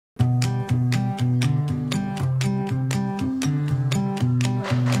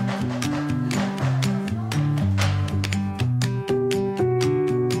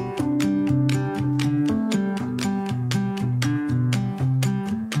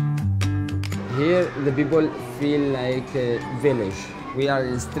Here the people feel like a village. We are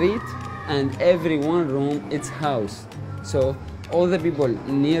in street and every one room it's house. So all the people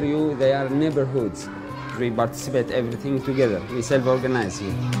near you, they are neighborhoods. We participate everything together. We self-organize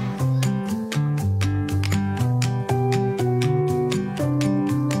here.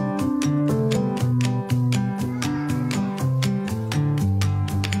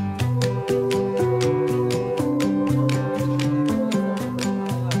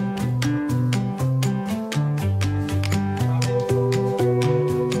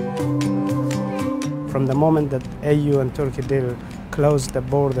 From the moment that EU and Turkey deal closed the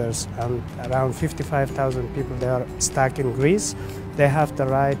borders and around 55,000 people they are stuck in Greece, they have the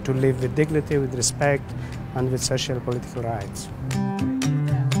right to live with dignity, with respect, and with social political rights.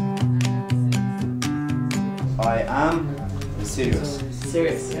 I am serious.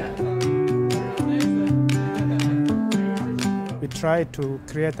 Serious, yeah. We try to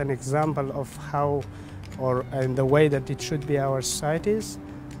create an example of how, or in the way that it should be our societies.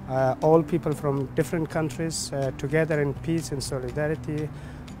 All people from different countries together in peace and solidarity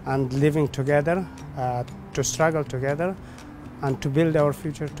and living together, to struggle together and to build our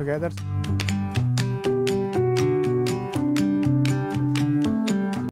future together.